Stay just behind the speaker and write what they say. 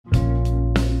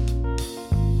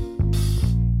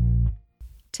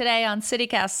Today on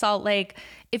CityCast Salt Lake,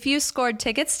 if you scored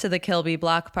tickets to the Kilby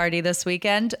block party this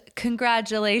weekend,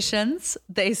 congratulations.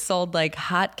 They sold like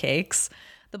hotcakes.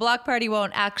 The block party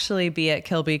won't actually be at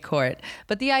Kilby Court,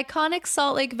 but the iconic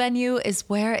Salt Lake venue is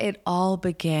where it all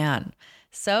began.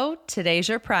 So today's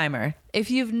your primer. If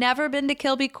you've never been to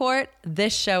Kilby Court,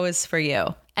 this show is for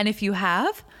you. And if you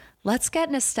have, let's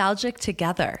get nostalgic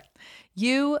together.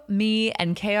 You, me,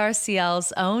 and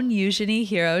KRCL's own Eugenie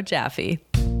Hero Jaffe.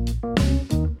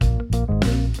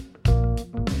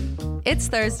 It's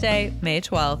Thursday, May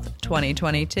 12th,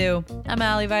 2022. I'm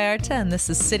Allie Vallarta, and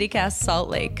this is CityCast Salt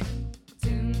Lake.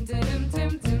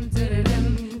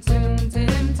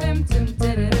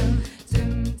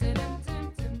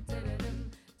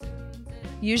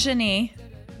 Eugenie,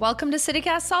 welcome to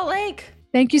CityCast Salt Lake.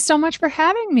 Thank you so much for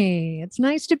having me. It's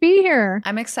nice to be here.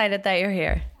 I'm excited that you're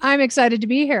here. I'm excited to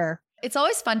be here. It's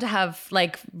always fun to have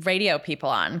like radio people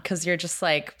on because you're just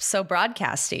like so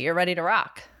broadcasty. You're ready to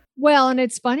rock. Well, and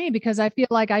it's funny because I feel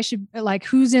like I should, like,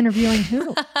 who's interviewing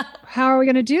who? How are we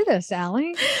going to do this,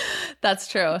 Allie? That's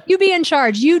true. You be in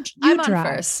charge. You I'm drive.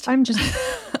 on first. I'm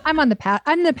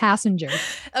the passenger.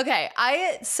 Okay.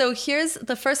 So here's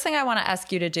the first thing I want to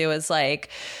ask you to do is like,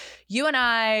 you and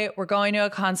I were going to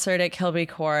a concert at Kilby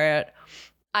Court.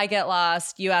 I get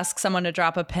lost. You ask someone to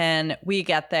drop a pin. We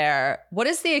get there. What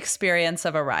is the experience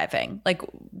of arriving? Like,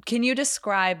 can you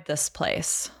describe this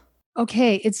place?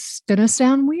 Okay, it's going to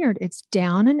sound weird. It's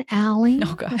down an alley.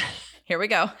 Oh, God. Here we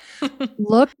go.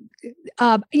 Look,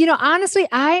 honestly,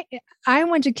 I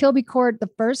went to Kilby Court the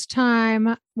first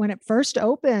time when it first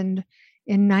opened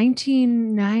in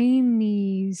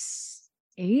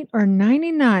 1998 or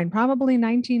 99, probably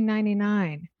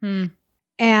 1999.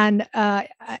 And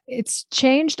it's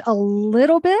changed a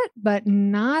little bit, but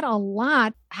not a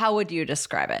lot. How would you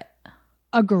describe it?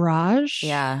 A garage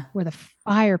with a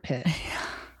fire pit.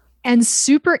 And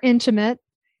super intimate,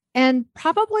 and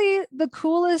probably the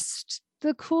coolest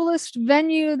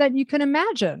venue that you can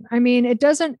imagine. I mean, it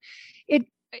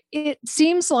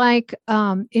seems like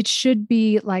it should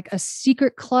be like a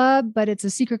secret club, but it's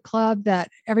a secret club that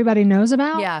everybody knows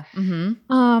about. Yeah.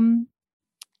 Mm-hmm.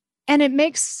 And it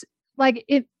makes like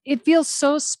it feels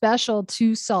so special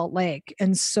to Salt Lake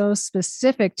and so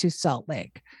specific to Salt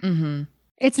Lake. Mm-hmm.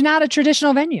 It's not a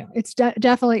traditional venue. It's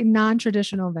definitely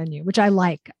non-traditional venue, which I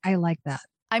like. I like that.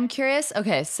 I'm curious.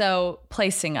 Okay, so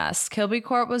placing us. Kilby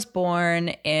Court was born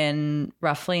in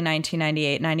roughly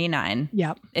 1998, 99.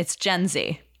 Yep. It's Gen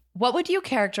Z. What would you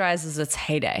characterize as its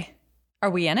heyday?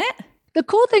 Are we in it? The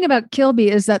cool thing about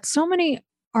Kilby is that so many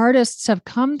artists have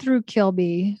come through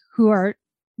Kilby who are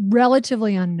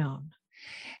relatively unknown.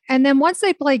 And then once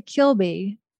they play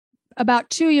Kilby, about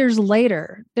 2 years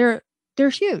later, they're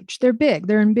huge. They're big.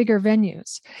 They're in bigger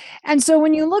venues. And so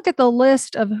when you look at the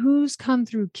list of who's come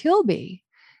through Kilby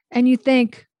and you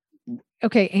think,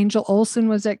 okay, Angel Olsen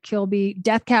was at Kilby,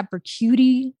 Death Cab for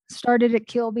Cutie started at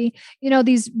Kilby,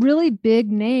 these really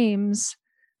big names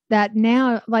that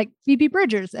now, like Phoebe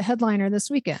Bridgers, the headliner this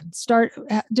weekend,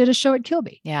 did a show at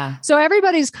Kilby. Yeah. So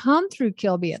everybody's come through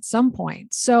Kilby at some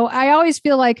point. So I always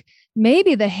feel like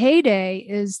maybe the heyday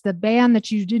is the band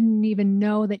that you didn't even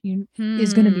know that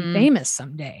is going to be famous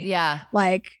someday. Yeah.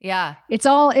 Like, yeah. It's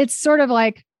sort of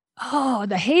like, oh,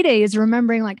 the heyday is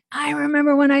remembering, like, I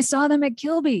remember when I saw them at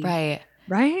Kilby. Right.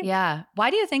 Right. Yeah. Why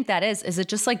do you think that is? Is it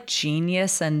just like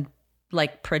genius and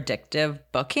like predictive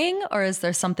booking, or is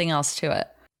there something else to it?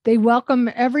 They welcome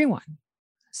everyone.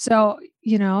 So,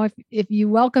 if you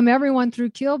welcome everyone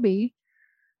through Kilby,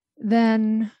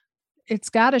 then it's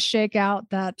got to shake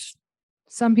out that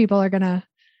some people their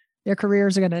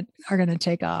careers are going to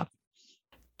take off.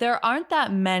 There aren't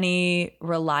that many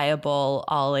reliable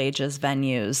all ages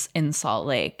venues in Salt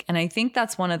Lake. And I think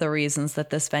that's one of the reasons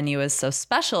that this venue is so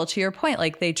special. To your point,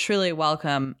 like they truly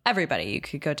welcome everybody. You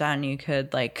could go down, you could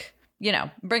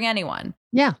bring anyone.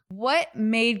 Yeah. What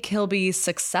made Kilby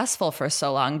successful for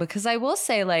so long? Because I will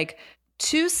say, like,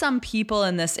 to some people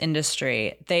in this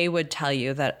industry, they would tell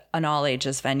you that an all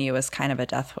ages venue is kind of a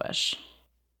death wish.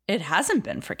 It hasn't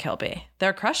been for Kilby.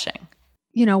 They're crushing.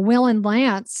 Will and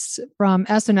Lance from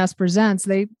S&S Presents,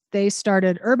 they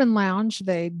started Urban Lounge.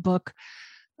 They book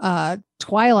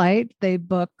Twilight. They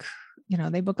book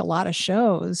a lot of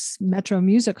shows, Metro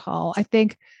Music Hall. I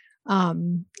think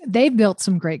they've built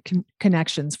some great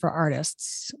connections for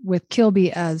artists with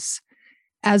Kilby as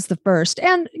the first.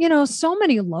 And, so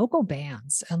many local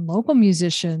bands and local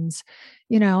musicians,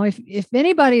 if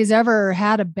anybody's ever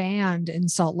had a band in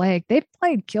Salt Lake, they've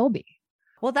played Kilby.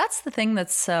 Well, that's the thing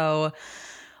that's so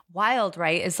wild,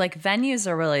 right? Is like venues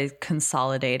are really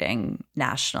consolidating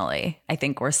nationally. I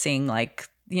think we're seeing like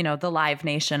the Live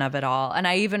Nation of it all. And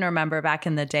I even remember back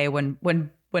in the day when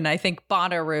I think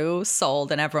Bonnaroo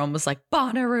sold and everyone was like,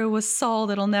 Bonnaroo was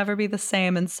sold, it'll never be the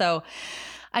same. And so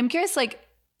I'm curious, like,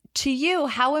 to you,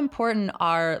 how important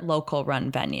are local run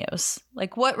venues?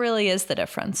 Like, what really is the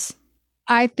difference?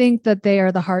 I think that they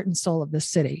are the heart and soul of the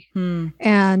city.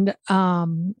 And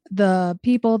the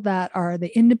people that are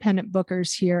the independent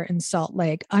bookers here in Salt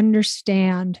Lake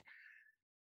understand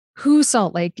who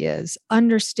Salt Lake is,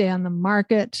 understand the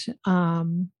market,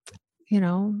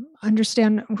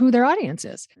 understand who their audience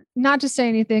is. Not to say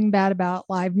anything bad about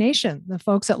Live Nation. The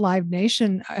folks at Live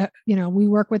Nation, we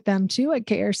work with them too at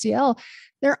KRCL.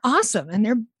 They're awesome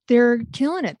and they're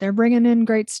killing it. They're bringing in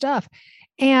great stuff.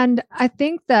 And I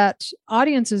think that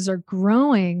audiences are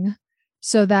growing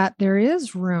so that there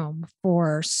is room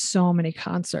for so many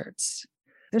concerts.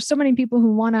 There's so many people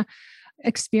who want to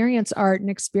experience art and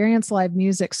experience live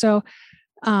music. So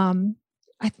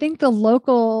I think the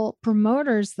local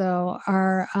promoters, though,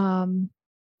 are,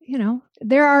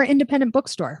 they're our independent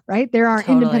bookstore, right? They're our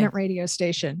independent radio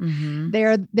station.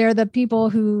 Mm-hmm. They're the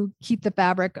people who keep the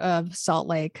fabric of Salt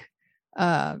Lake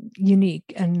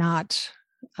unique and not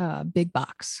big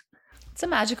box. It's a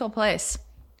magical place.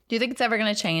 Do you think it's ever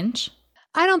going to change?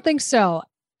 I don't think so.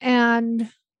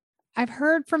 And I've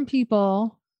heard from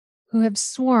people who have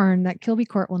sworn that Kilby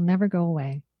Court will never go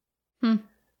away.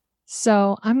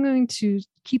 So I'm going to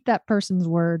keep that person's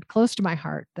word close to my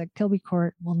heart that Kilby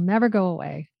Court will never go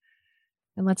away.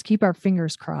 And let's keep our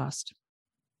fingers crossed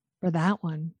for that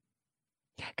one.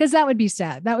 Because that would be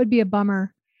sad. That would be a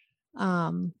bummer.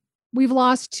 We've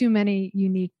lost too many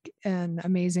unique and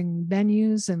amazing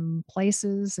venues and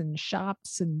places and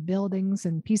shops and buildings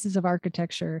and pieces of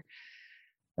architecture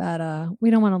that we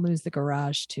don't want to lose the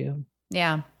garage to.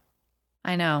 Yeah,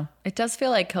 I know. It does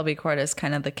feel like Kilby Court is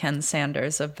kind of the Ken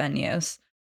Sanders of venues.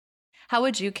 How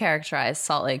would you characterize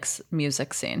Salt Lake's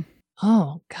music scene?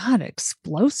 Oh, God,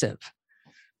 explosive.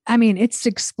 I mean, it's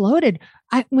exploded.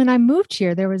 When I moved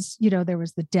here, there was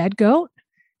the Dead Goat,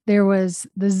 there was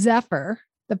the Zephyr.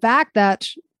 The fact that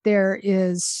there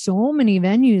is so many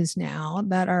venues now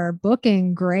that are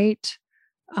booking great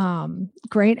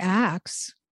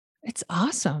acts, it's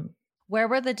awesome. Where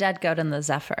were the Dead Goat and the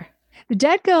Zephyr? The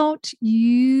Dead Goat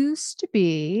used to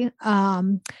be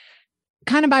kind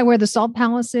of by where the Salt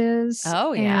Palace is.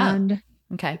 Oh, yeah.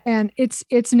 Okay. And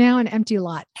it's now an empty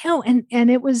lot. Oh, and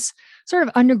it was sort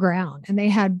of underground, and they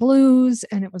had blues,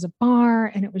 and it was a bar,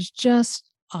 and it was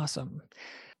just awesome.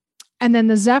 And then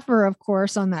the Zephyr, of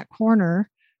course, on that corner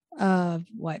of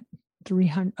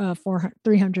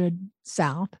 300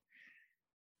 South,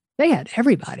 they had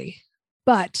everybody.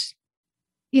 But,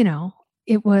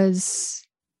 it was,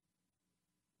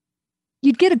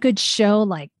 you'd get a good show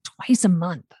like twice a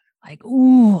month. Like,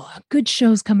 ooh, a good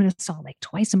show's coming to Salt Lake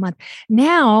twice a month.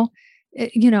 Now,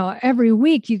 every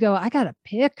week you go, I got to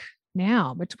pick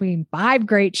now between 5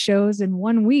 great shows in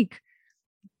 1 week.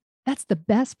 That's the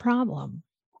best problem.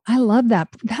 I love that.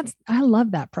 I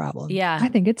love that problem. Yeah. I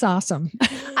think it's awesome.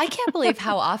 I can't believe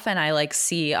how often I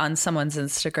see on someone's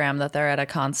Instagram that they're at a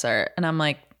concert and I'm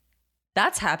like,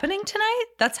 that's happening tonight?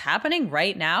 That's happening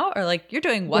right now? Or you're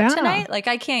doing what tonight?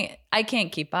 I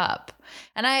can't keep up.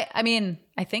 And I mean,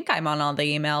 I think I'm on all the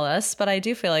email lists, but I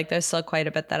do feel like there's still quite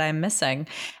a bit that I'm missing.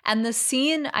 And the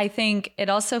scene, I think it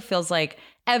also feels like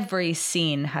every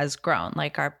scene has grown.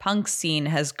 Like our punk scene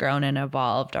has grown and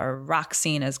evolved. Our rock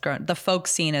scene has grown. The folk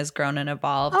scene has grown and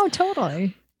evolved. Oh,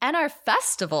 totally. And our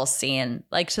festival scene,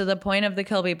 to the point of the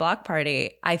Kilby Block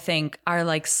Party, I think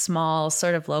our small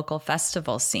sort of local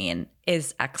festival scene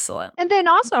is excellent. And then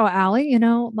also, Allie,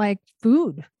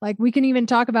 food. We can even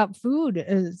talk about food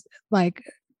as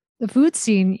the food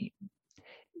scene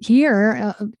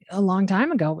here a long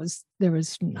time ago there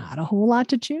was not a whole lot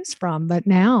to choose from, but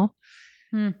now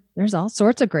there's all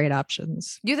sorts of great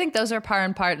options. Do you think those are par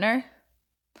and partner?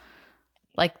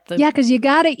 Yeah, because you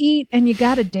got to eat and you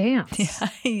got to dance. Yeah,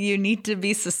 you need to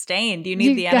be sustained. You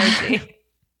need the energy.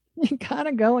 You got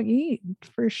to go eat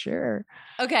for sure.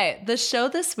 Okay, the show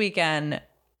this weekend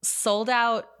sold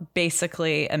out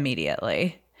basically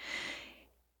immediately.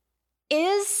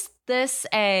 Is this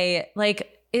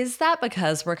is that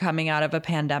because we're coming out of a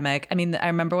pandemic? I mean, I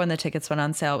remember when the tickets went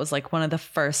on sale, it was one of the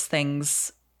first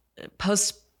things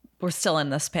we're still in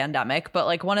this pandemic,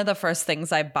 but one of the first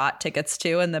things I bought tickets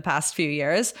to in the past few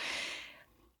years.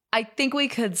 I think we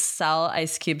could sell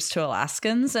ice cubes to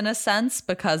Alaskans in a sense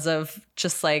because of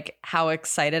just how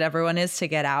excited everyone is to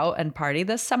get out and party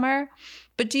this summer.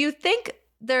 But do you think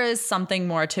there is something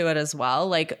more to it as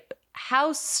well?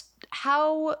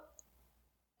 How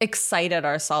excited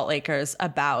are Salt Lakers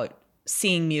about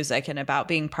seeing music and about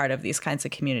being part of these kinds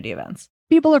of community events?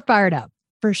 people are fired up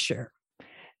for sure.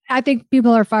 I think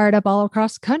people are fired up all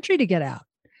across the country to get out.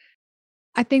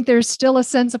 I think there's still a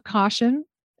sense of caution.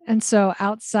 And so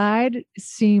outside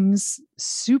seems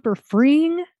super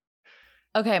freeing.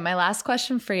 Okay, my last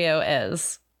question for you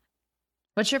is,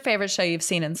 what's your favorite show you've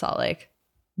seen in Salt Lake?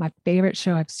 My favorite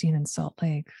show I've seen in Salt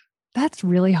Lake. That's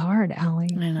really hard, Allie.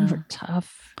 I know. You're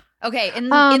tough. Okay, in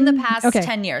the past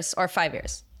 10 years or 5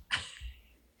 years.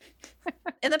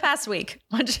 In the past week,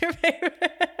 what's your favorite?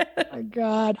 Oh my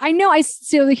God. I know.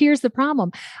 So here's the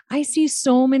problem. I see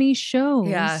so many shows.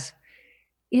 Yeah.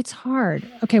 It's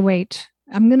hard. Okay, wait.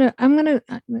 I'm gonna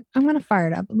fire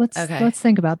it up. Let's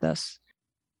think about this.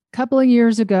 A couple of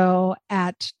years ago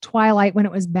at Twilight, when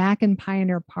it was back in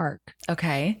Pioneer Park.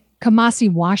 Okay.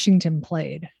 Kamasi Washington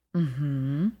played.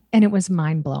 Mm-hmm. And it was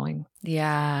mind-blowing.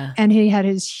 Yeah. And he had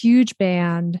his huge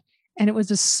band, and it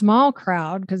was a small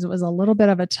crowd because it was a little bit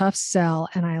of a tough sell,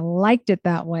 and I liked it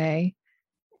that way,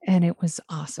 and it was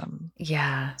awesome.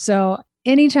 Yeah. So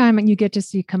anytime you get to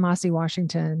see Kamasi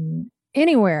Washington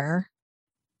anywhere,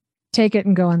 take it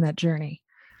and go on that journey.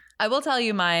 I will tell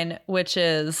you mine, which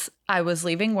is I was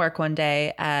leaving work one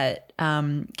day at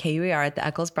KUER at the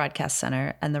Eccles Broadcast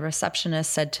Center, and the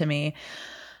receptionist said to me,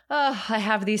 "Oh, I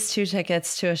have these 2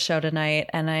 tickets to a show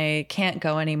tonight and I can't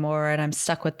go anymore and I'm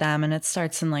stuck with them and it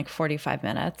starts in like 45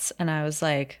 minutes." And I was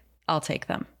like, "I'll take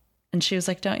them." And she was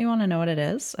like, "Don't you want to know what it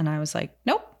is?" And I was like,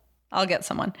 "Nope, I'll get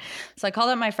someone." So I called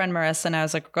up my friend Marissa and I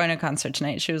was like, "We're going to a concert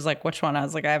tonight." She was like, "Which one?" I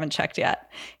was like, "I haven't checked yet."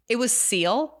 It was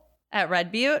Seal at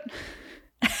Red Butte.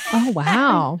 Oh,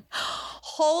 wow.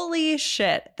 Holy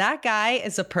shit. That guy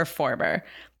is a performer.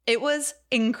 It was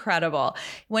incredible.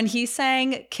 When he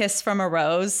sang Kiss from a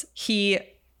Rose, he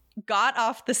got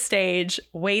off the stage,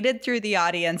 waded through the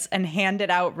audience, and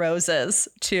handed out roses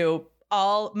to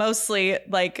mostly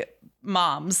like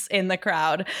moms in the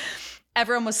crowd.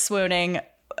 Everyone was swooning.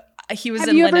 He was in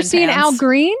linen pants. Have you ever seen Al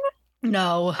Green?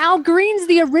 No. Al Green's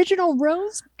the original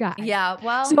Rose guy. Yeah,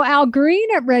 well. So Al Green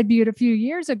at Red Butte a few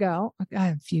years ago,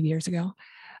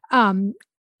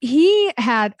 he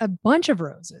had a bunch of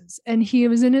roses and he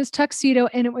was in his tuxedo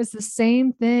and it was the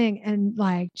same thing and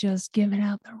like just giving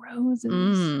out the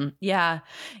roses. Yeah.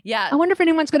 Yeah. I wonder if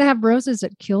anyone's going to have roses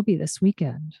at Kilby this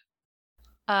weekend.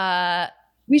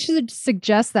 We should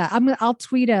suggest that. I'll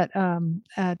tweet at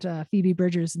Phoebe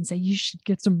Bridgers and say you should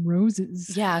get some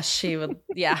roses. Yeah, she would.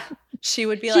 Yeah, she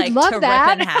would be She'd like love to that.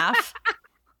 rip in half.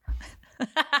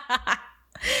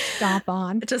 Stomp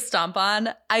on. To stomp on.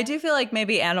 I do feel like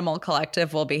maybe Animal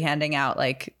Collective will be handing out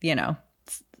like,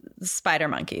 spider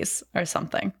monkeys or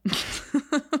something.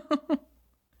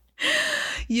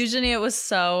 Eugenie, it was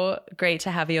so great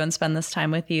to have you and spend this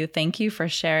time with you. Thank you for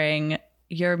sharing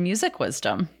your music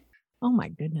wisdom. Oh my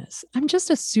goodness. I'm just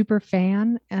a super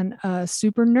fan and a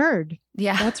super nerd.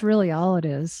 Yeah. That's really all it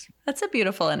is. That's a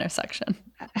beautiful intersection.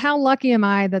 How lucky am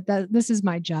I that this is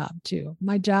my job too.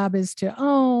 My job is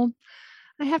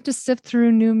I have to sift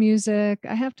through new music.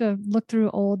 I have to listen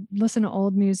to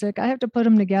old music. I have to put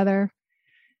them together.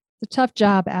 It's a tough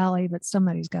job, Allie, but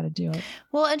somebody's got to do it.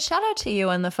 Well, and shout out to you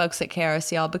and the folks at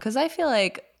KRCL, because I feel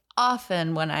like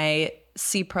often when I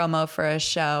see promo for a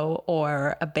show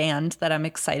or a band that I'm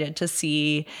excited to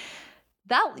see,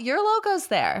 that your logo's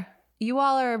there. You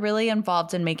all are really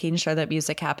involved in making sure that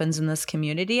music happens in this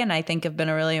community, and I think have been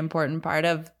a really important part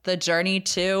of the journey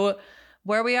to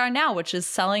where we are now, which is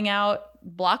selling out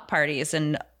block parties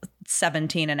in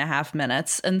 17 and a half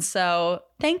minutes. And so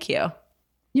thank you.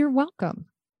 You're welcome.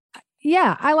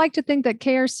 Yeah, I like to think that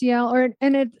KRCL,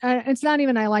 it's not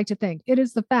even I like to think, it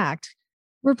is the fact.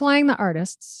 We're playing the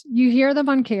artists. You hear them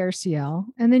on KRCL,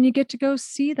 and then you get to go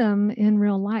see them in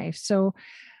real life. So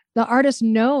the artists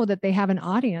know that they have an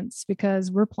audience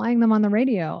because we're playing them on the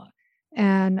radio.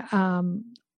 And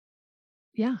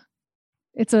yeah,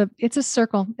 it's a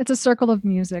circle. It's a circle of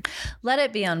music. Let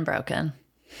it be unbroken.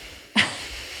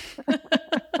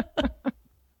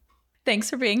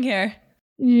 Thanks for being here.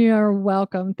 You're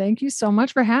welcome. Thank you so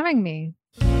much for having me.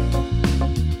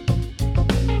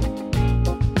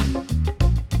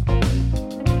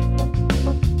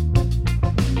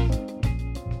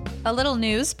 A little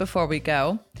news before we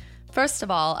go. First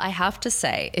of all, I have to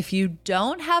say, if you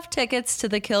don't have tickets to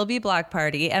the Kilby Block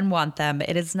Party and want them,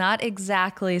 it is not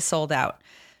exactly sold out.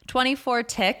 24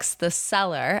 Ticks, the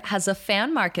seller, has a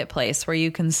fan marketplace where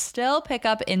you can still pick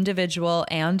up individual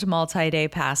and multi-day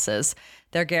passes.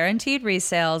 They're guaranteed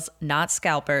resales, not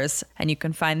scalpers, and you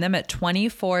can find them at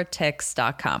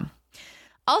 24ticks.com.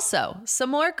 Also, some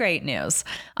more great news.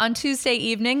 On Tuesday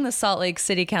evening, the Salt Lake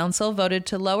City Council voted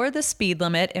to lower the speed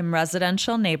limit in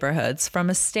residential neighborhoods from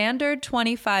a standard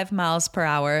 25 miles per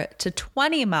hour to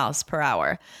 20 miles per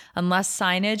hour, unless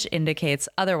signage indicates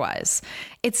otherwise.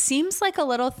 It seems like a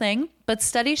little thing, but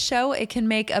studies show it can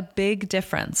make a big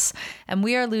difference. And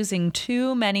we are losing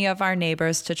too many of our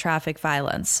neighbors to traffic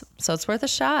violence, so it's worth a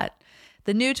shot.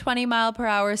 The new 20 mile per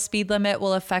hour speed limit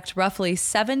will affect roughly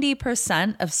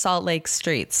 70% of Salt Lake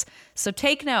streets. So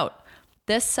take note,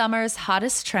 this summer's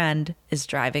hottest trend is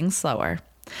driving slower.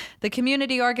 The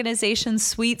community organization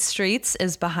Sweet Streets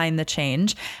is behind the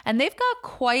change, and they've got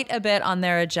quite a bit on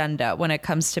their agenda when it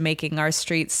comes to making our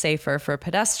streets safer for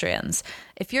pedestrians.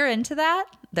 If you're into that,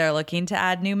 they're looking to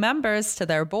add new members to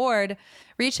their board.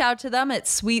 Reach out to them at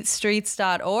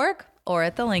sweetstreets.org or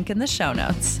at the link in the show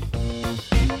notes.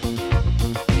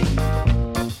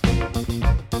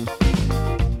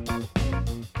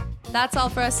 That's all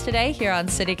for us today here on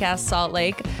CityCast Salt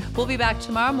Lake. We'll be back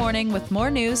tomorrow morning with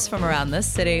more news from around this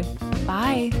city.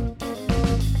 Bye.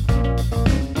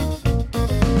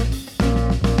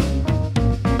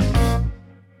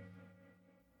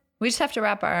 We just have to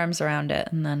wrap our arms around it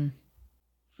and then...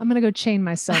 I'm going to go chain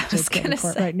myself to a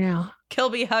court right now.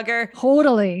 Kilby hugger.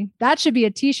 Totally. That should be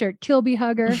a t-shirt. Kilby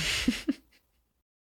hugger.